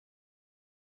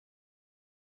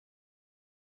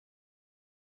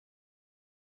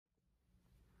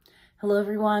Hello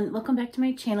everyone, welcome back to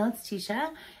my channel. It's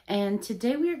Teesha, and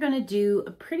today we are going to do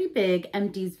a pretty big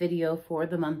empties video for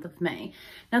the month of May.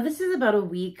 Now this is about a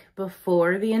week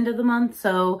before the end of the month,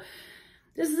 so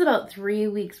this is about 3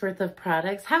 weeks worth of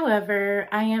products. However,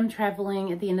 I am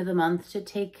traveling at the end of the month to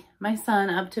take my son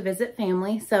up to visit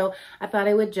family, so I thought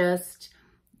I would just,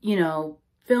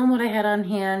 film what I had on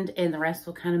hand, and the rest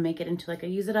will kind of make it into like a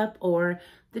use it up or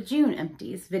the June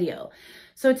empties video.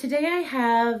 So today I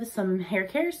have some hair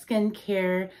care, skin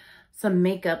care, some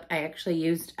makeup I actually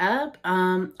used up,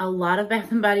 a lot of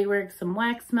Bath and Body Works, some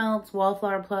wax melts,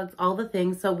 wallflower plugs, all the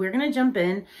things. So we're gonna jump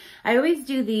in. I always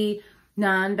do the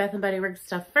non-Bath and Body Works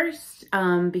stuff first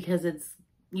because it's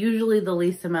usually the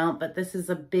least amount, but this is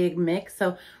a big mix.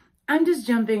 So I'm just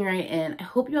jumping right in. I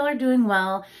hope you all are doing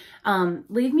well.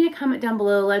 Leave me a comment down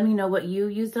below. Let me know what you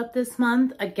used up this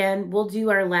month. Again, we'll do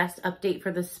our last update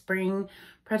for the spring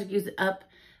project use it up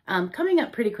coming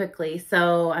up pretty quickly.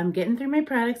 So I'm getting through my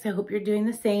products. I hope you're doing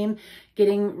the same,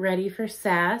 getting ready for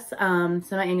SAS,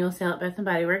 semi-annual sale at Bath and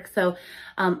Body Works. So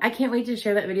I can't wait to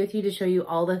share that video with you to show you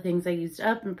all the things I used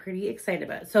up. I'm pretty excited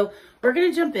about it. So we're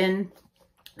gonna jump in.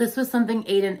 This was something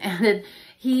Aiden added.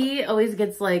 He always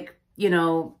gets like,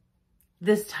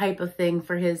 this type of thing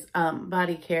for his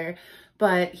body care,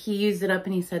 but he used it up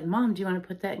and he said, "Mom, do you want to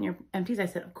put that in your empties?" I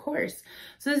said, "Of course."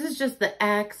 So this is just the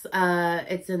Axe.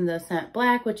 It's in the scent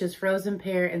black, which is frozen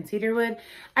pear and cedarwood.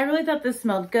 I really thought this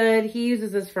smelled good. He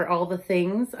uses this for all the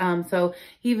things. So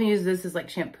he even uses this as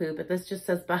like shampoo, but this just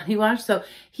says body wash. So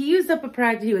he used up a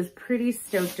product. He was pretty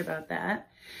stoked about that.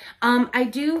 I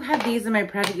do have these in my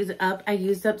project use it up. I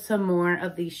used up some more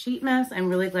of these sheet masks. I'm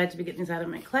really glad to be getting these out of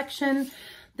my collection.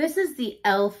 This is the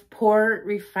e.l.f. Pore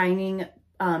Refining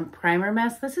Primer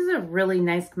Mask. This is a really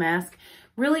nice mask,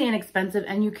 really inexpensive,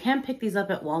 and you can pick these up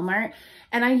at Walmart.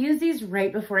 And I use these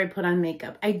right before I put on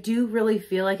makeup. I do really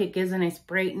feel like it gives a nice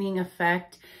brightening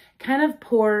effect, kind of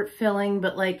pore filling,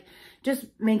 but like just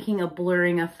making a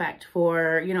blurring effect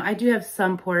for, I do have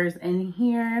some pores in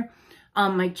here.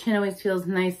 My chin always feels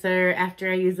nicer after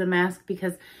I use a mask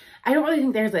because I don't really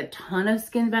think there's a ton of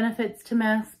skin benefits to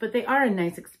masks, but they are a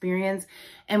nice experience.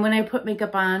 And when I put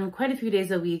makeup on quite a few days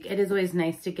a week, it is always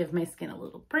nice to give my skin a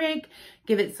little break,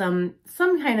 give it some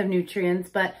kind of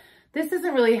nutrients. But this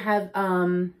doesn't really have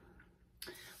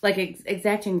like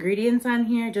exact ingredients on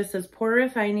here. It just says pore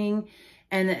refining,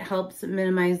 and it helps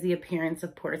minimize the appearance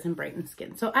of pores and brighten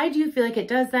skin. So I do feel like it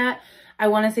does that. I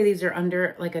want to say these are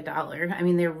under like $1. I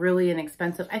mean, they're really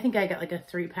inexpensive. I think I got like a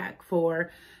 3-pack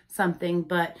for something,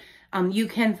 but you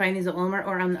can find these at Walmart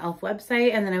or on the e.l.f.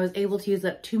 website. And then I was able to use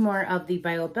up 2 more of the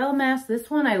Bio Bell masks. This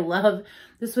one I love.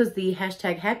 This was the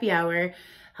 #happy-hour.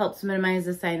 Helps minimize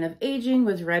the sign of aging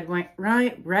with red wine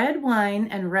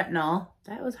and retinol.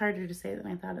 That was harder to say than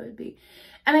I thought it would be.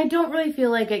 And I don't really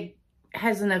feel like it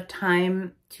has enough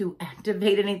time to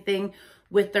activate anything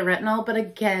with the retinol. But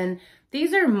again,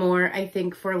 these are more, I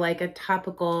think, for like a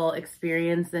topical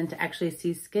experience than to actually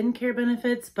see skincare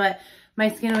benefits. But my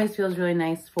skin always feels really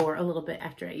nice for a little bit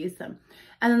after I use them.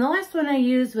 And then the last one I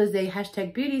used was a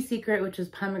 #beauty secret, which was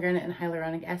pomegranate and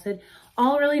hyaluronic acid.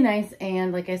 All really nice.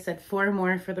 And like I said, 4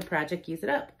 more for the project use it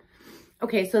up.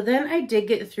 Okay, so then I did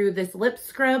get through this lip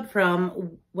scrub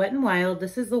from Wet n Wild.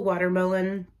 This is the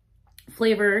watermelon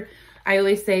flavor, I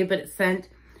always say, but it's scent.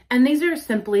 And these are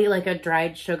simply like a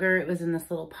dried sugar. It was in this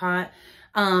little pot.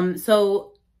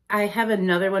 So I have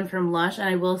another one from Lush, and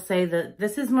I will say that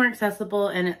this is more accessible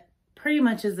and it pretty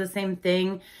much is the same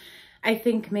thing. I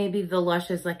think maybe the Lush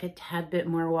is like a tad bit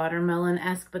more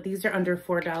watermelon-esque, but these are under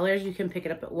 $4. You can pick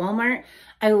it up at Walmart.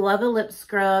 I love a lip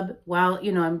scrub while,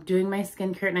 I'm doing my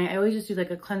skincare, and I always just do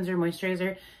like a cleanser,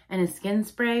 moisturizer, and a skin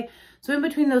spray. So in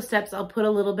between those steps, I'll put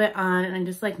a little bit on and I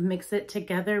just like mix it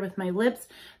together with my lips.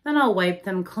 Then I'll wipe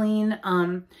them clean.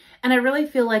 And I really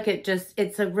feel like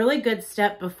it's a really good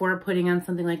step before putting on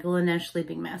something like a Laneige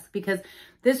sleeping mask, because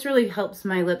this really helps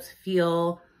my lips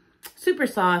feel super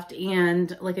soft.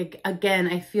 And like, again,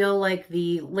 I feel like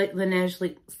the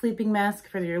Laneige sleeping mask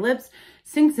for your lips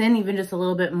sinks in even just a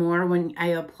little bit more when I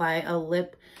apply a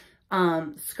lip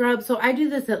scrub. So I do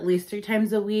this at least 3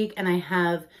 times a week, and I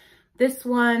have this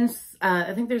one,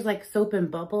 I think there's like Soap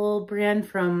and Bubble brand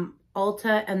from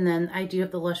Ulta, and then I do have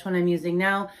the Lush one I'm using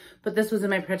now, but this was in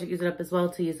my project use it up as well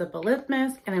to use up a lip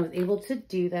mask, and I was able to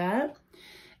do that.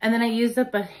 And then I used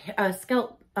up a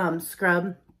scalp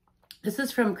scrub. This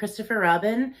is from Christopher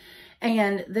Robin,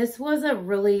 and this was a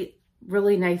really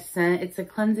nice scent. It's a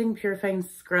cleansing purifying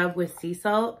scrub with sea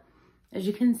salt. As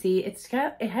you can see,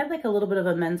 it had like a little bit of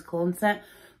a men's cologne scent,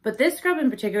 but this scrub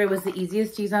in particular was the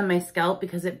easiest to use on my scalp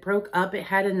because it broke up. It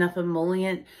had enough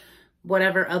emollient,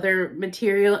 whatever other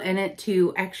material in it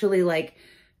to actually like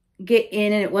get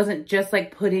in, and it wasn't just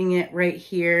like putting it right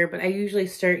here, but I usually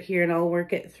start here and I'll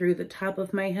work it through the top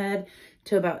of my head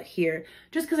to about here,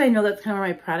 just because I know that's kind of where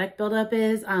my product buildup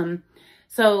is.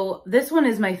 So this one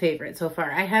is my favorite so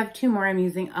far. I have 2 more I'm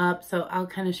using up, so I'll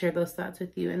kind of share those thoughts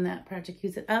with you in that project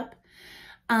Use It Up.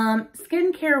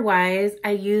 Skincare wise,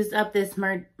 I used up this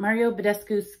Mario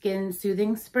Badescu Skin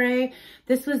Soothing Spray.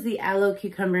 This was the aloe,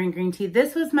 cucumber, and green tea.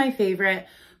 This was my favorite,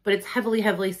 but it's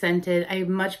heavily scented. I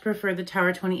much prefer the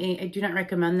Tower 28. I do not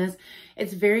recommend this.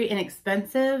 It's very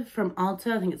inexpensive from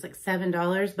Ulta. I think it's like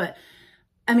 $7, but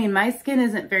I mean, my skin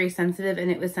isn't very sensitive, and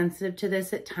it was sensitive to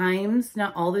this at times,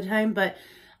 not all the time, but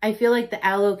I feel like the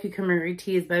aloe, cucumber, green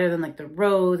tea is better than like the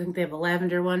rose. I think they have a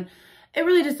lavender one. It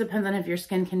really just depends on if your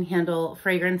skin can handle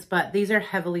fragrance, but these are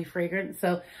heavily fragrant,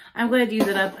 so I'm going to use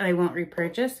it up and I won't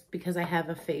repurchase because I have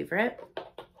a favorite.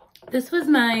 This was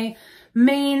my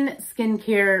main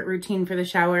skincare routine for the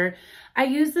shower. I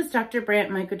use this Dr.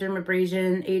 Brandt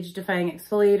Microdermabrasion Age Defying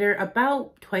Exfoliator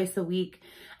about twice a week.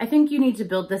 I think you need to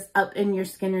build this up in your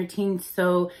skin routine,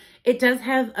 so it does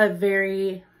have a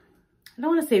very, I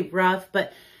don't want to say rough,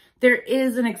 but there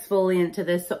is an exfoliant to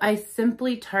this, so I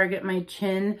simply target my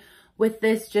chin with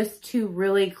this just to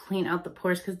really clean out the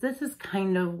pores, because this is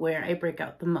kind of where I break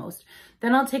out the most.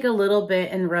 Then I'll take a little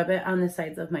bit and rub it on the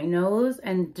sides of my nose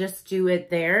and just do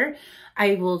it there.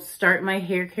 I will start my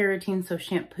hair care routine, so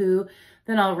shampoo,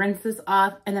 then I'll rinse this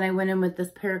off, and then I went in with this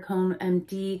Perricone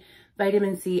MD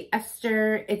Vitamin C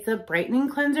Ester. It's a brightening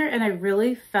cleanser, and I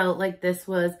really felt like this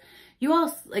was, you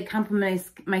all like compliment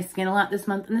my skin a lot this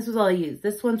month, and this was all I used.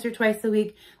 This once or twice a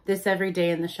week, this every day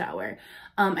in the shower.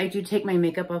 I do take my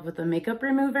makeup off with a makeup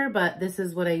remover, but this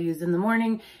is what I use in the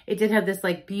morning. It did have this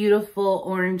like beautiful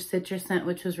orange citrus scent,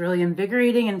 which was really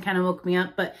invigorating and kind of woke me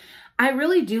up, but I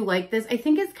really do like this. I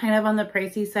think it's kind of on the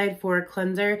pricey side for a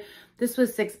cleanser. This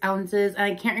was 6 ounces, and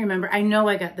I can't remember. I know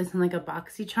I got this in like a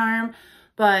BoxyCharm,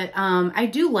 but I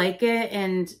do like it,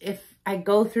 and if I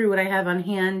go through what I have on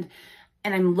hand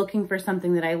and I'm looking for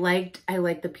something that I liked, I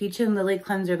like the Peach and Lily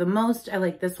cleanser the most. I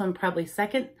like this one probably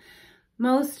second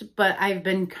most, but I've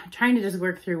been trying to just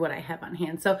work through what I have on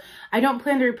hand. So I don't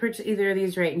plan to repurchase either of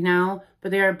these right now, but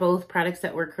they are both products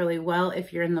that work really well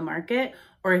if you're in the market,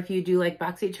 or if you do like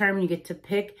BoxyCharm, you get to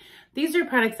pick. These are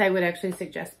products I would actually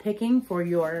suggest picking for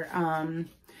your,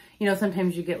 you know,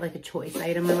 sometimes you get like a choice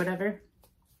item or whatever.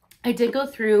 I did go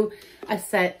through a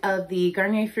set of the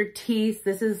Garnier Fructis.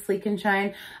 This is Sleek and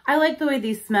Shine. I like the way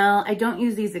these smell. I don't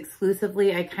use these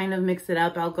exclusively. I kind of mix it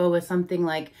up. I'll go with something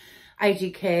like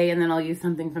IGK, and then I'll use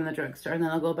something from the drugstore, and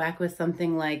then I'll go back with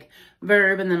something like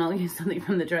Verb, and then I'll use something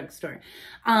from the drugstore.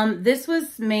 This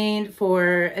was made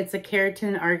for, it's a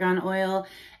keratin argan oil,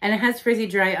 and it has frizzy,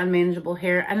 dry, unmanageable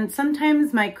hair. And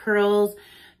sometimes my curls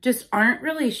just aren't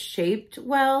really shaped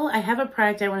well. I have a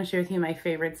product I want to share with you, my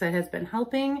favorites, that has been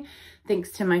helping,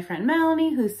 thanks to my friend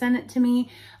Melanie who sent it to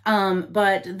me.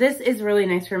 But this is really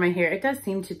nice for my hair. It does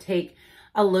seem to take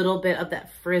a little bit of that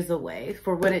frizz away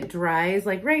for when it dries.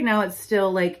 Like right now it's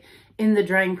still like in the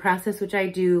drying process, which I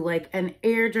do like an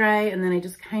air dry, and then I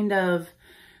just kind of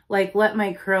like let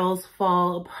my curls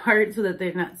fall apart so that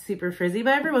they're not super frizzy,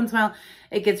 but every once in a while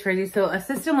it gets frizzy. So a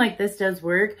system like this does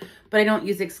work, but I don't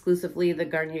use exclusively the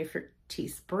Garnier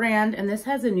Fructis brand, and this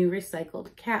has a new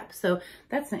recycled cap, so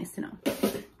that's nice to know.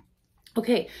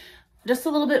 Okay, just a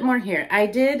little bit more here. I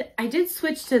did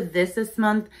switch to this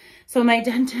month. So my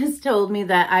dentist told me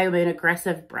that I'm an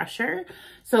aggressive brusher.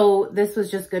 So this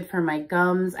was just good for my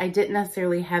gums. I didn't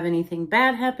necessarily have anything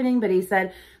bad happening, but he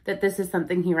said that this is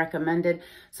something he recommended.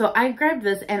 So I grabbed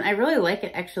this, and I really like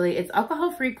it actually. It's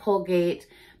alcohol-free Colgate,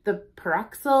 the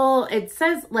Peroxyl. It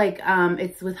says like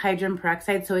it's with hydrogen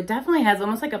peroxide, so it definitely has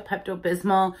almost like a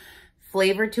Pepto-Bismol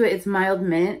flavor to it. It's mild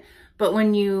mint. But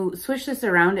when you swish this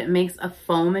around, it makes a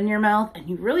foam in your mouth, and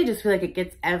you really just feel like it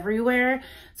gets everywhere.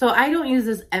 So I don't use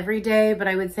this every day, but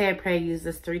I would say I probably use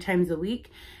this 3 times a week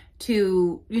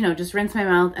to, you know, just rinse my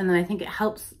mouth. And then I think it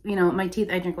helps, you know, my teeth.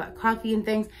 I drink a lot of coffee and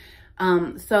things.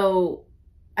 So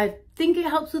I think it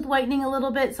helps with whitening a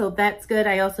little bit. So that's good.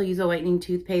 I also use a whitening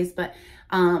toothpaste, but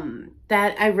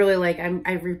that I really like.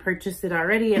 I've repurchased it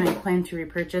already, and I plan to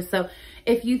repurchase. So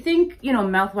if you think, you know,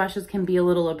 mouthwashes can be a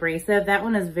little abrasive, that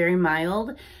one is very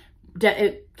mild.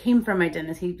 It came from my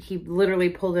dentist. He literally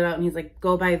pulled it out, and he's like,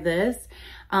 go buy this.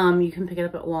 You can pick it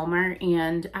up at Walmart,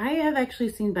 and I have actually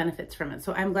seen benefits from it.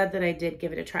 So I'm glad that I did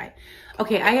give it a try.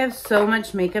 Okay, I have so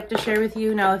much makeup to share with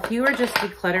you. Now, if you are just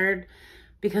decluttered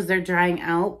because they're drying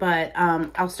out, but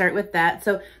I'll start with that.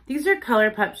 So these are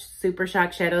ColourPop Super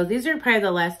Shock Shadows. These are probably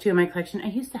the last 2 in my collection. I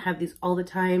used to have these all the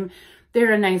time.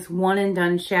 They're a nice one and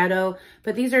done shadow,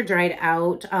 but these are dried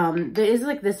out. There is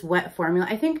like this wet formula.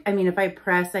 I think, I mean, if I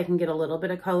press, I can get a little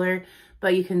bit of color,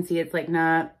 but you can see it's like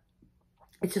not,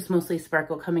 it's just mostly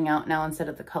sparkle coming out now instead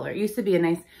of the color. It used to be a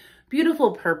nice,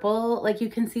 beautiful purple, like you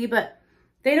can see, but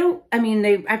they don't, I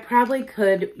mean, I probably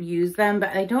could use them, but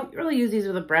I don't really use these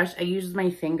with a brush. I use my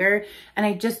finger, and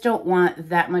I just don't want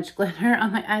that much glitter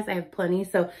on my eyes. I have plenty.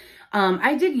 So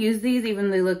I did use these, even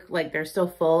though they look like they're still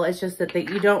full. It's just that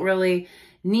you don't really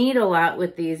need a lot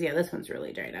with these. Yeah, this one's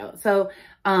really dried out. So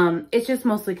it's just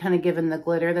mostly kind of given the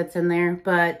glitter that's in there.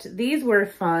 But these were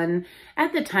fun.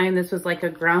 At the time, this was like a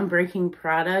groundbreaking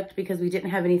product because we didn't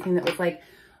have anything that was like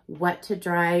wet to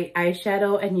dry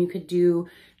eyeshadow, and you could do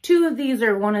 2 of these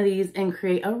or 1 of these and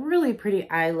create a really pretty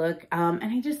eye look. And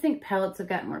I just think palettes have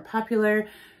gotten more popular.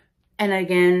 And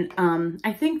again,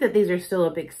 I think that these are still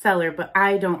a big seller, but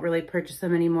I don't really purchase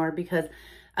them anymore because,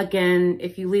 again,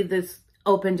 if you leave this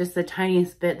open just the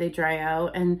tiniest bit, they dry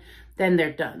out and then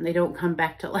they're done. They don't come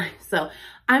back to life. So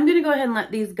I'm going to go ahead and let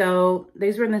these go.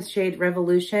 These were in the shade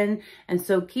Revolution and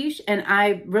So Quiche, and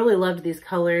I really loved these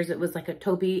colors. It was like a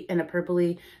taupey and a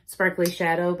purpley sparkly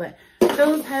shadow, but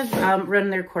those have run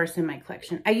their course in my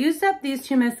collection. I used up these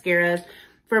 2 mascaras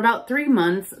for about 3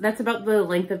 months. That's about the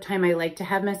length of time I like to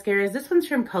have mascaras. This one's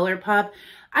from ColourPop.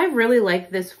 I really like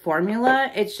this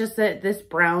formula. It's just that this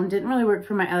brown didn't really work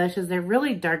for my eyelashes. They're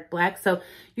really dark black, so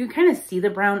you kind of see the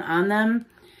brown on them.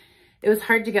 It was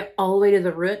hard to get all the way to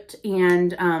the root,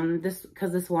 and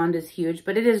because this wand is huge,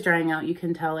 but it is drying out. You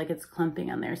can tell like it's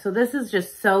clumping on there. So this is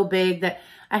just so big that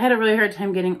I had a really hard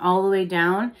time getting all the way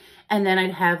down, and then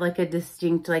I'd have like a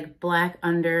distinct like black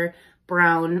under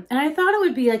brown. And I thought it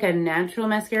would be like a natural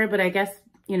mascara, but I guess,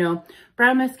 you know,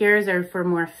 brown mascaras are for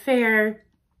more fair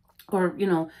or, you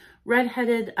know,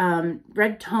 red-headed,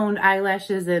 red-toned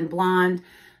eyelashes and blonde.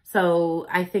 So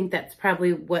I think that's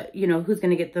probably what, you know, who's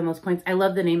going to get the most points. I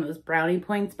love the name. It was Brownie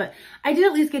Points, but I did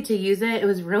at least get to use it. It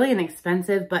was really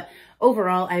inexpensive, but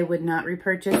overall I would not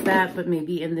repurchase that, but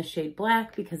maybe in the shade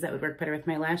black because that would work better with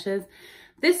my lashes.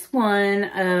 This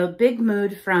one, Big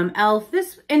Mood from e.l.f.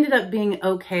 This ended up being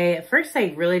okay. At first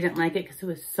I really didn't like it because it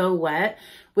was so wet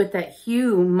with that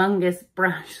humongous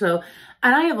brush. So,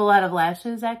 and I have a lot of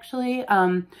lashes actually.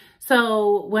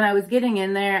 So when I was getting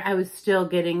in there, I was still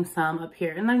getting some up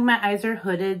here, and like my eyes are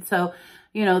hooded. So,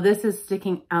 you know, this is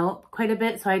sticking out quite a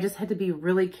bit. So I just had to be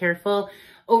really careful.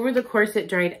 Over the course, it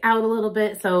dried out a little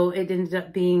bit. So it ended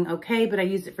up being okay, but I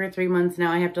used it for 3 months.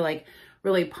 Now I have to like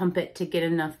really pump it to get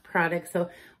enough product. So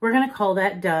we're going to call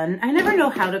that done. I never know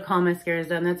how to call mascaras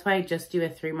done. That's why I just do a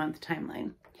 3-month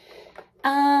timeline.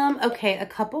 Okay, a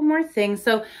couple more things.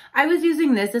 So I was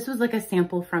using this. This was like a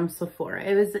sample from Sephora.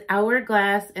 It was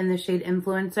Hourglass in the shade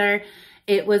Influencer.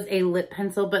 It was a lip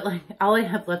pencil, but like all I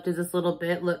have left is this little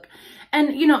bit. Look,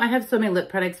 and you know, I have so many lip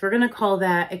products. We're going to call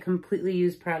that a completely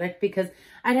used product because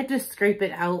I'd have to scrape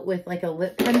it out with like a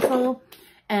lip pencil.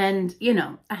 And you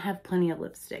know, I have plenty of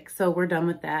lipstick, so we're done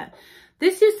with that.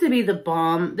 This used to be the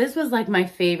bomb. This was like my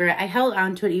favorite. I held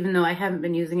on to it even though I haven't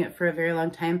been using it for a very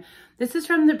long time. This is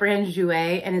from the brand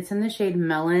Jouer, and it's in the shade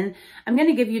Melon. I'm going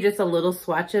to give you just a little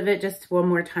swatch of it just one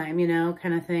more time, you know,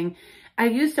 kind of thing. I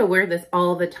used to wear this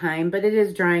all the time, but it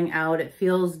is drying out. It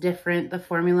feels different, the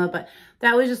formula, but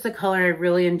that was just a color I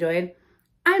really enjoyed.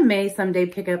 I may someday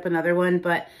pick up another one,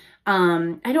 but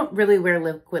I don't really wear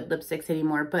liquid lipsticks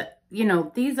anymore. But, you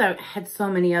know, these I had so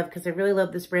many of because I really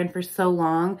loved this brand for so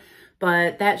long.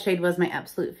 But that shade was my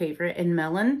absolute favorite in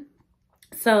Melon.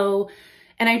 So,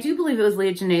 and I do believe it was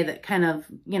Leah Janae that kind of,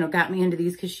 you know, got me into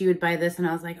these because she would buy this and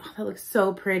I was like, oh, that looks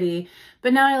so pretty.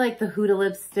 But now I like the Huda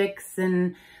lipsticks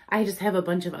and I just have a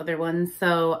bunch of other ones.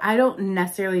 So I don't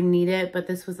necessarily need it, but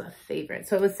this was a favorite.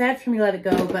 So it was sad for me to let it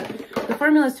go, but the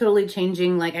formula is totally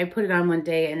changing. Like I put it on one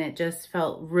day and it just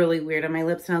felt really weird on my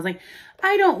lips. And I was like,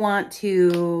 I don't want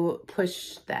to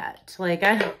push that. Like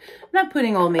I'm not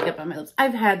putting old makeup on my lips.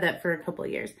 I've had that for a couple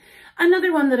of years.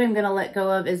 Another one that I'm going to let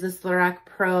go of is this Lorac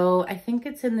Pro. I think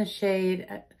it's in the shade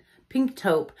Pink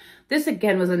Taupe. This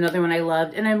again was another one I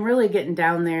loved and I'm really getting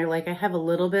down there. Like I have a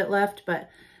little bit left, but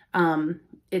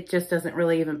it just doesn't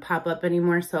really even pop up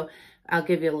anymore. So I'll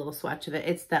give you a little swatch of it.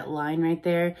 It's that line right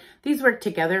there. These work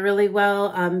together really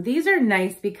well. These are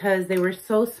nice because they were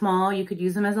so small. You could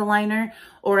use them as a liner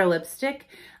or a lipstick.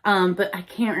 But I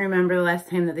can't remember the last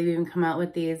time that they've even come out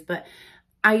with these. But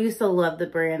I used to love the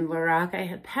brand Lorac. I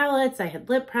had palettes, I had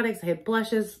lip products, I had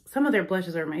blushes. Some of their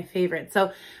blushes are my favorite.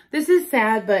 So this is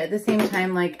sad, but at the same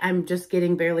time, like I'm just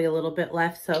getting barely a little bit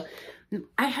left. So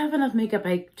I have enough makeup.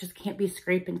 I just can't be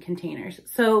scraping containers.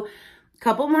 So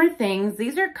Couple more things.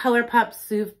 These are ColourPop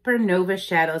Supernova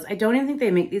shadows. I don't even think they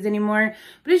make these anymore,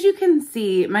 but as you can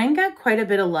see, mine got quite a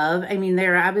bit of love. I mean,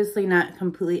 they're obviously not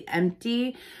completely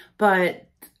empty, but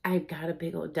I got a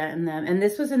big old dent in them. And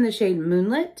this was in the shade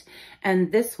Moonlit,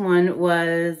 and this one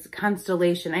was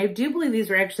Constellation. I do believe these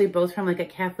were actually both from like a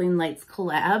Kathleen Lights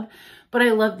collab, but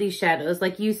I love these shadows.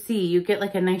 Like you see, you get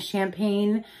like a nice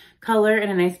champagne color and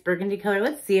a nice burgundy color.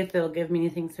 Let's see if they'll give me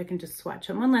anything so I can just swatch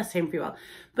them one last time for you all.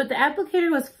 But the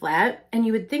applicator was flat, and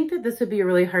you would think that this would be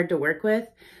really hard to work with,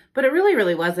 but it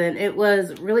really wasn't. It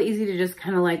was really easy to just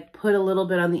kind of like put a little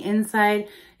bit on the inside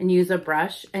and use a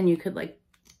brush, and you could like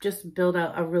just build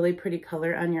out a really pretty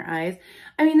color on your eyes.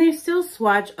 I mean, they still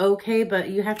swatch okay, but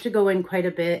you have to go in quite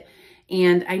a bit,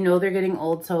 and I know they're getting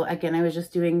old, so again, I was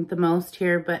just doing the most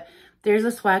here, but there's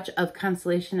a swatch of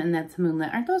Constellation, and that's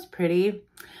Moonlit. Aren't those pretty?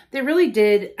 They really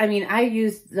did. I mean, I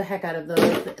used the heck out of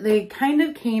those. They kind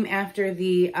of came after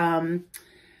the,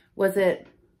 was it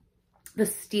the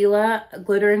Stila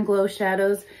Glitter and Glow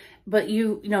shadows? But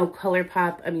you know,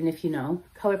 ColourPop, I mean, if you know,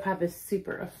 ColourPop is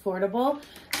super affordable.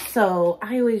 So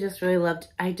I always just really loved,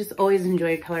 I just always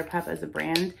enjoyed ColourPop as a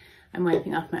brand. I'm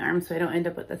wiping off my arm so I don't end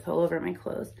up with this all over my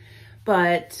clothes.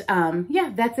 But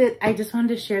yeah, that's it. I just wanted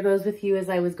to share those with you as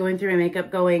I was going through my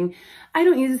makeup going, I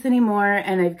don't use this anymore,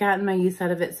 and I've gotten my use out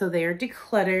of it, so they are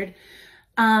decluttered.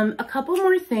 A couple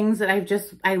more things that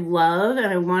I love and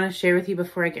I want to share with you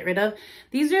before I get rid of.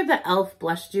 These are the e.l.f.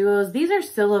 blush duos. These are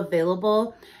still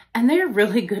available, and they're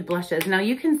really good blushes. Now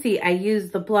you can see I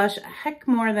use the blush a heck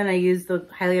more than I use the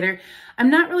highlighter. I'm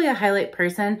not really a highlight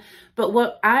person, but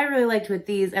what I really liked with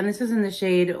these, and this is in the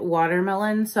shade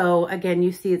Watermelon. So again,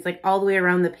 you see it's like all the way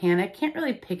around the pan. I can't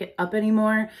really pick it up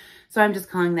anymore, so I'm just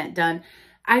calling that done.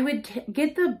 I would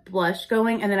get the blush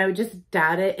going, and then I would just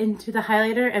dot it into the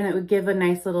highlighter, and it would give a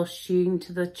nice little sheen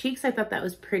to the cheeks. I thought that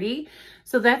was pretty.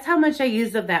 So that's how much I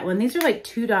used of that one. These are like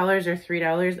 $2 or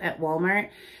 $3 at Walmart.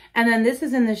 And then this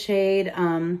is in the shade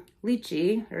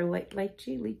Lychee, or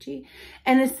Lychee.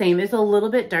 And the same, it's a little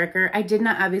bit darker. I did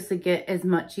not obviously get as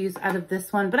much use out of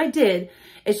this one, but I did.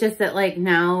 It's just that like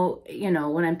now, you know,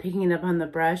 when I'm picking it up on the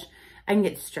brush, I can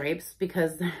get stripes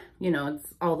because, you know,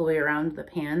 it's all the way around the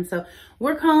pan. So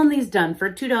we're calling these done. For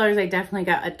 $2, I definitely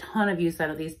got a ton of use out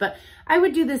of these, but I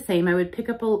would do the same. I would pick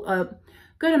up a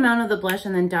good amount of the blush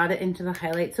and then dot it into the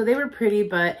highlight. So they were pretty,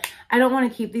 but I don't want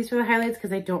to keep these for the highlights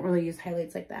because I don't really use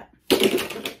highlights like that.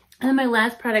 And then my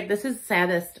last product, this is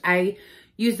saddest. I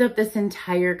used up this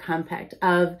entire compact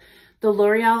of the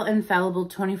L'Oreal Infallible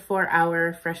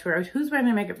 24-Hour Fresh Wear. Who's wearing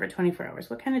my makeup for 24 hours?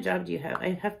 What kind of job do you have?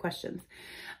 I have questions.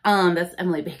 That's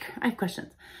Emily Baker. I have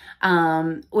questions.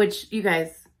 Which you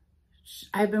guys,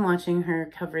 I've been watching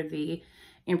her cover the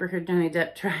Amber Heard Johnny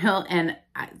Depp trial, and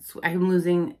I'm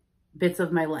losing bits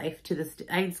of my life to this.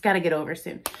 I just got to get over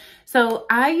soon. So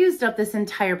I used up this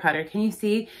entire powder. Can you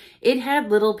see? It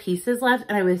had little pieces left,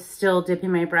 and I was still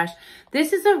dipping my brush.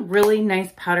 This is a really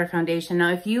nice powder foundation.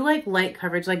 Now, if you like light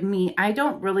coverage like me, I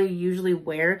don't really usually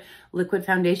wear liquid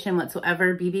foundation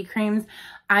whatsoever, BB creams.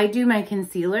 I do my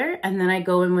concealer, and then I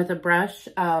go in with a brush.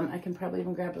 I can probably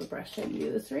even grab a brush and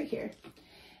use right here.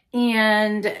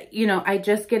 And, you know, I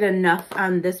just get enough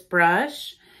on this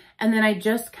brush, and then I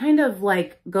just kind of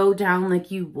like go down like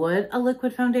you would a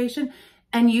liquid foundation,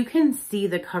 and you can see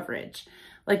the coverage.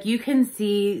 Like you can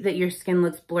see that your skin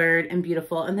looks blurred and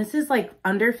beautiful. And this is like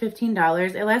under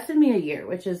 $15. It lasted me a year,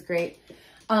 which is great.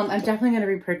 I'm definitely going to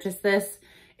repurchase this.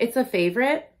 It's a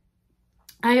favorite.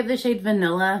 I have the shade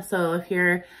Vanilla. So if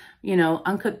you're, you know,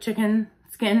 uncooked chicken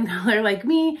skin color like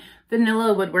me,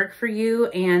 Vanilla would work for you.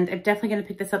 And I'm definitely going to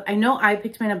pick this up. I know I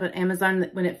picked mine up on Amazon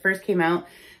when it first came out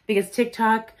because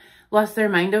TikTok lost their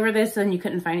mind over this and you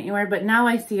couldn't find it anywhere. But now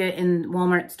I see it in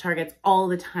Walmart's, Targets all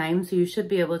the time. So you should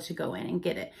be able to go in and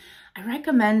get it. I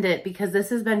recommend it because this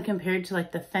has been compared to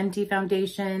like the Fenty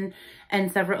foundation and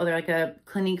several other like a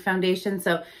Clinique foundation.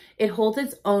 So it holds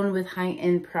its own with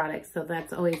high-end products. So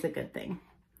that's always a good thing.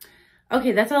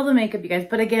 Okay, that's all the makeup, you guys.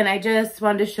 But again, I just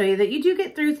wanted to show you that you do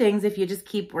get through things if you just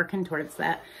keep working towards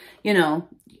that. You know,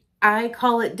 I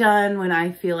call it done when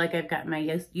I feel like I've got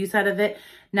my use out of it.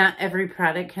 Not every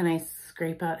product can I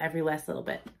scrape out every last little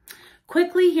bit.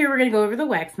 Quickly here, we're going to go over the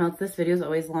wax melts. This video is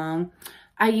always long.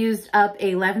 I used up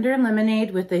a lavender and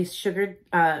lemonade with a sugared,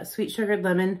 sweet sugared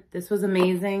lemon. This was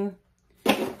amazing.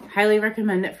 Highly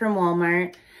recommend it from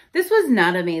Walmart. This was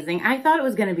not amazing. I thought it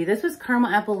was going to be. This was caramel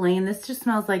apple lane. This just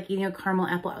smells like eating a caramel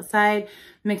apple outside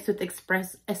mixed with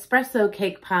espresso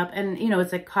cake pop. And, you know,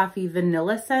 it's a coffee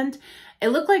vanilla scent. It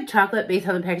looked like chocolate based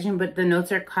on the packaging, but the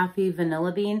notes are coffee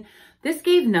vanilla bean. This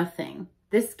gave nothing.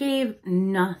 This gave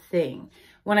nothing.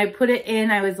 When I put it in,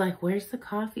 I was like, where's the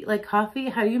coffee? Like coffee,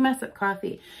 how do you mess up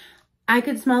coffee? I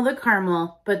could smell the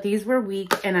caramel, but these were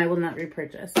weak and I will not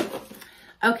repurchase.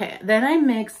 Okay, then I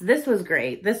mixed, this was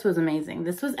great. This was amazing.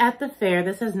 This was at the fair.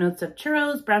 This has notes of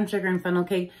churros, brown sugar, and funnel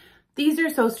cake. These are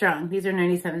so strong. These are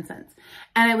 97 cents.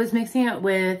 And I was mixing it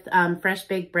with fresh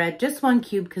baked bread, just 1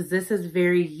 cube, because this is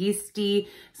very yeasty,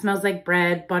 smells like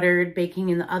bread, buttered, baking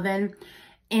in the oven.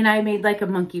 And I made like a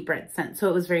monkey bread scent. So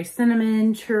it was very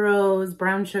cinnamon, churros,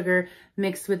 brown sugar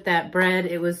mixed with that bread.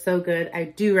 It was so good. I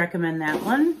do recommend that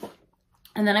one.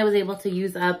 And then I was able to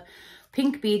use up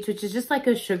Pink Beach, which is just like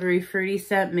a sugary, fruity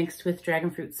scent mixed with dragon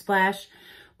fruit splash,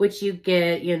 which you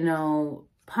get, you know,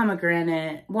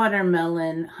 pomegranate,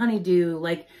 watermelon, honeydew,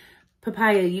 like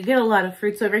papaya. You get a lot of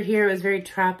fruits over here. It was very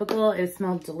tropical. It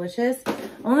smelled delicious.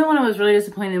 Only one I was really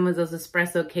disappointed in was those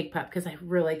espresso cake pop because I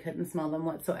really couldn't smell them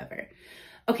whatsoever.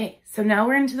 Okay, so now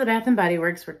we're into the Bath and Body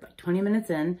Works. We're like 20 minutes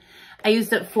in. I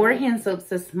used up 4 hand soaps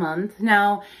this month.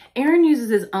 Now, Aaron uses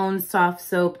his own soft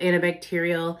soap,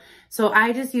 antibacterial. So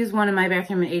I just use one in my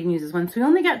bathroom and Aiden uses one. So we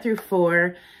only got through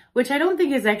 4, which I don't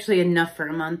think is actually enough for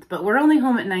a month, but we're only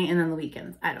home at night and on the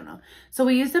weekends. I don't know. So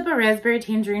we used up a raspberry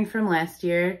tangerine from last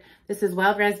year. This is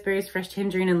wild raspberries, fresh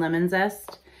tangerine, and lemon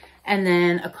zest. And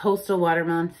then a coastal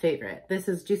watermelon favorite. This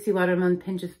is juicy watermelon,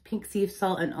 pinch of pink sea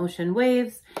salt, and ocean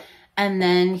waves. And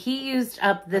then he used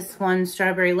up this one,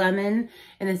 strawberry lemon,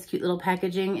 in this cute little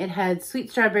packaging. It had sweet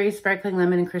strawberry, sparkling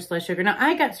lemon, and crystallized sugar. Now,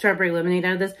 I got strawberry lemonade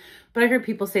out of this, but I heard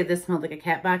people say this smelled like a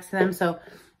cat box to them, so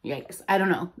yikes, I don't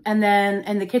know. And then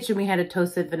in the kitchen, we had a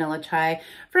toasted vanilla chai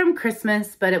from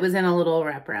Christmas, but it was in a little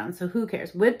wraparound, so who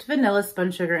cares? Whipped vanilla, spun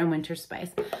sugar, and winter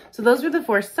spice. So those were the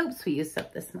 4 soaps we used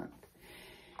up this month.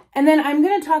 And then I'm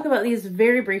going to talk about these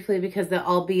very briefly because they'll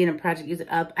all be in a project use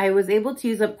it up. I was able to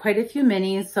use up quite a few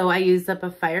minis. So I used up a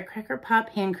Firecracker Pop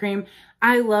hand cream.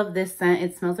 I love this scent.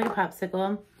 It smells like a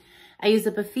popsicle. I used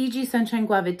up a Fiji Sunshine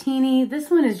Guavatini.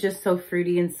 This one is just so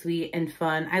fruity and sweet and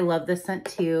fun. I love this scent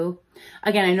too.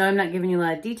 Again, I know I'm not giving you a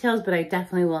lot of details, but I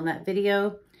definitely will in that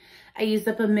video. I used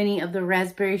up a mini of the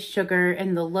raspberry sugar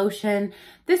and the lotion.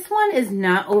 This one is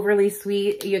not overly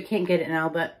sweet. You can't get it now,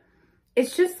 but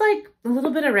it's just like a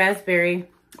little bit of raspberry.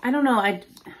 I don't know.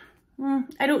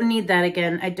 I don't need that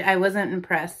again. I wasn't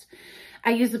impressed. I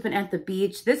used up an At the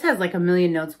Beach. This has like a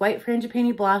million notes. White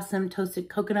frangipani blossom, toasted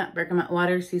coconut, bergamot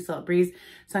water, sea salt breeze,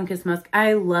 sunkissed musk.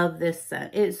 I love this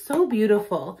scent. It's so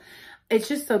beautiful. It's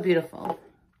just so beautiful.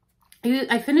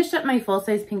 I finished up my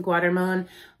full-size pink watermelon.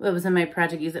 It was in my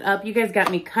project Use It Up. You guys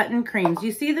got me cutting creams.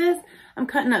 You see this? I'm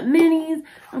cutting up minis.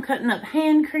 I'm cutting up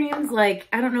hand creams. Like,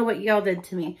 I don't know what y'all did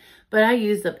to me, but I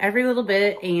used up every little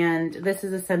bit, and this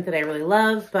is a scent that I really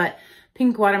love, but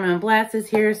pink watermelon blast is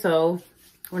here, so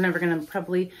we're never going to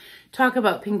probably talk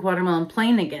about pink watermelon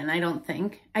plain again, I don't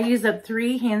think. I used up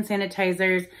 3 hand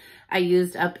sanitizers. I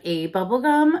used up a bubble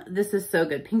gum. This is so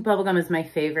good. Pink bubble gum is my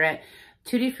favorite.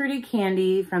 Tutti Frutti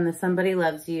Candy from the Somebody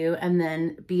Loves You, and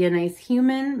then Be a Nice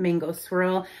Human, Mango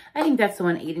Swirl. I think that's the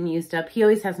one Aiden used up. He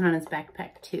always has one on his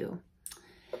backpack too.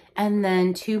 And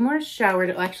then 2 more showered,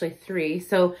 well, actually 3.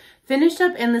 So finished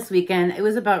up in this weekend. It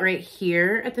was about right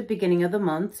here at the beginning of the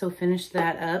month, so finished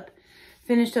that up.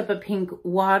 Finished up a pink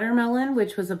watermelon,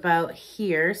 which was about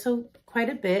here, so quite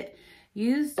a bit.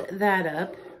 Used that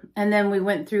up. And then we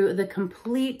went through the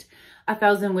complete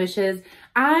 1,000 Wishes.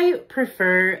 I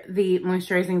prefer the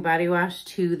moisturizing body wash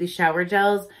to the shower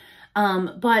gels,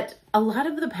 but a lot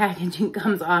of the packaging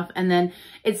comes off and then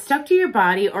it's stuck to your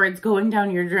body or it's going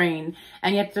down your drain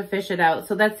and you have to fish it out.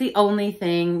 So that's the only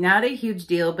thing. Not a huge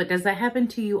deal, but does that happen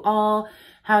to you all?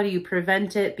 How do you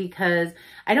prevent it? Because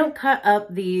I don't cut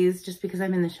up these just because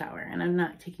I'm in the shower and I'm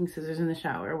not taking scissors in the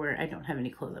shower where I don't have any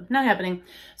clothes up. Not happening.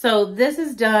 So this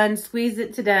is done. Squeezed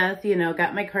it to death, you know,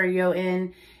 got my cardio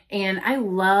in. And I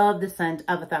love the scent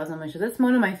of 1,000 Wishes. That's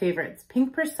one of my favorites.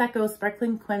 Pink Prosecco,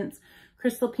 Sparkling Quince,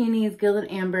 Crystal Peonies, Gilded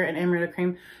Amber, and Amaretto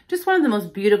Cream. Just one of the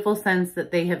most beautiful scents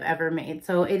that they have ever made.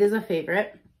 So it is a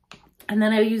favorite. And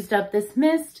then I used up this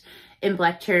mist in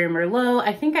Black Cherry Merlot.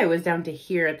 I think I was down to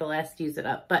here at the last Use It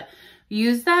Up, but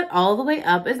use that all the way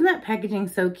up. Isn't that packaging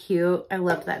so cute? I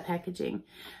love that packaging.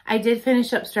 I did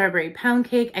finish up Strawberry Pound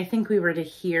Cake. I think we were to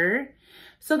here.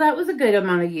 So that was a good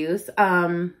amount of use.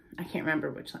 I can't remember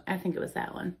which one. I think it was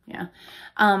that one. Yeah.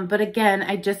 But again,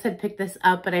 I just had picked this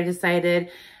up, but I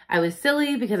decided I was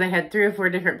silly because I had 3 or 4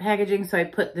 different packaging. So I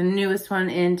put the newest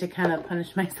one in to kind of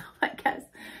punish myself, I guess.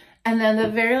 And then the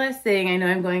very last thing, I know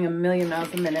I'm going a million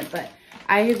miles a minute, but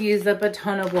I have used up a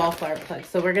ton of wallflower plugs.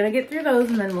 So we're going to get through those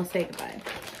and then we'll say goodbye.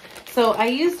 So I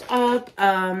used up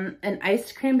an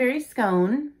iced cranberry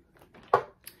scone.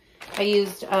 I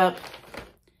used up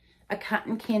a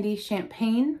cotton candy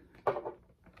champagne.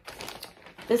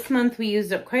 This month we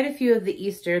used up quite a few of the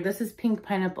Easter. This is Pink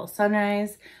Pineapple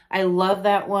Sunrise. I love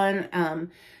that one.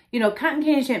 You know, Cotton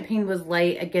Candy Champagne was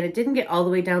light. Again, it didn't get all the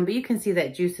way down, but you can see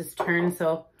that juice has turned,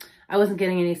 so I wasn't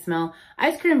getting any smell.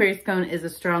 Ice Cranberry Scone is a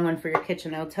strong one for your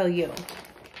kitchen, I'll tell you.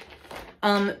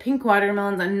 Pink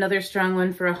Watermelon's another strong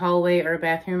one for a hallway or a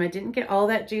bathroom. I didn't get all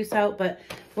that juice out, but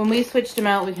when we switched them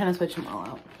out, we kind of switched them all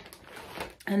out.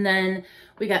 And then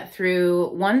we got through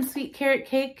one Sweet Carrot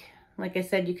Cake. Like I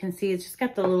said, you can see it's just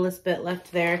got the littlest bit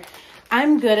left there.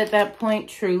 I'm good at that point,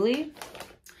 truly.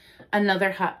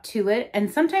 Another Hot To It.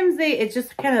 And sometimes it's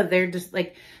just kind of, they're just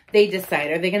like, they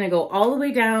decide, are they going to go all the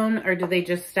way down or do they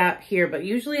just stop here? But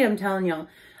usually I'm telling y'all,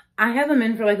 I have them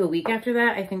in for like a week after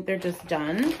that. I think they're just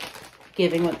done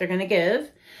giving what they're going to give.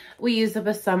 We used up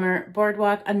a Summer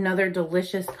Boardwalk, another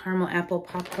delicious caramel apple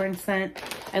popcorn scent.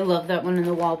 I love that one in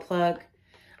the wall plug.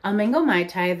 A Mango Mai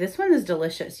Tai. This one is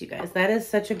delicious, you guys. That is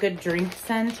such a good drink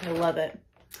scent. I love it.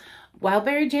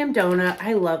 Wildberry Jam Donut.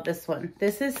 I love this one.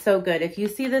 This is so good. If you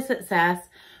see this at Sass,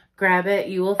 grab it.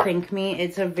 You will thank me.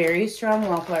 It's a very strong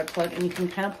wallflower plug, and you can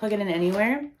kind of plug it in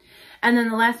anywhere. And then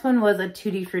the last one was a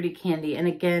Tutti Frutti Candy. And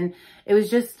again, it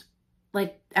was just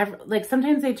like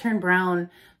sometimes they turn brown,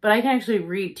 but I can actually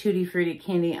read Tutti Frutti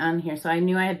Candy on here. So I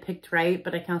knew I had picked right,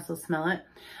 but I can also smell it.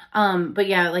 But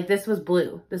yeah, like this was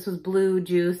blue. This was blue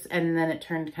juice, and then it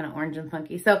turned kind of orange and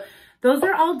funky. So those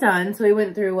are all done. So we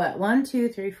went through what? 1, 2,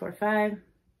 3, 4, 5,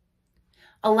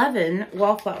 11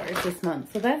 wallflowers this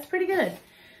month. So that's pretty good.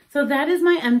 So that is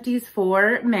my empties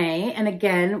for May. And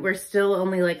again, we're still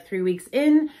only like 3 weeks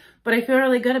in, but I feel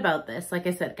really good about this. Like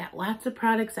I said, got lots of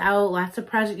products out, lots of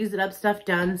Project Use It Up stuff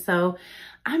done. So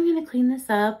I'm going to clean this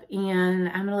up and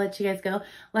I'm going to let you guys go.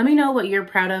 Let me know what you're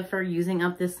proud of for using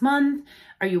up this month.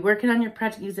 Are you working on your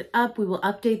Project Use It Up? We will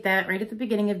update that right at the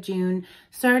beginning of June.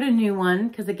 Start a new one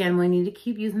because, again, we need to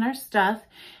keep using our stuff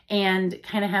and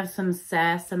kind of have some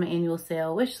Sass, some annual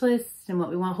sale wish lists and what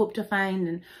we hope to find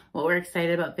and what we're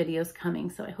excited about videos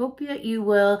coming. So I hope that you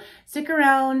will stick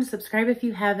around, subscribe if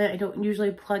you haven't. I don't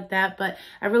usually plug that, but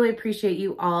I really appreciate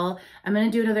you all. I'm going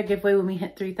to do another giveaway when we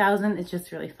hit 3,000. It's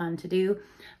just really fun to do.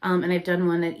 And I've done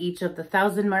one at each of the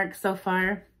 1,000 marks so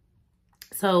far.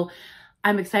 So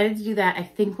I'm excited to do that. I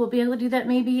think we'll be able to do that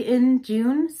maybe in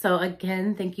June. So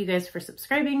again, thank you guys for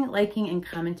subscribing, liking, and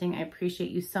commenting. I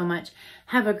appreciate you so much.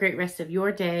 Have a great rest of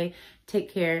your day.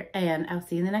 Take care, and I'll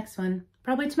see you in the next one,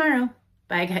 probably tomorrow.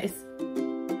 Bye, guys.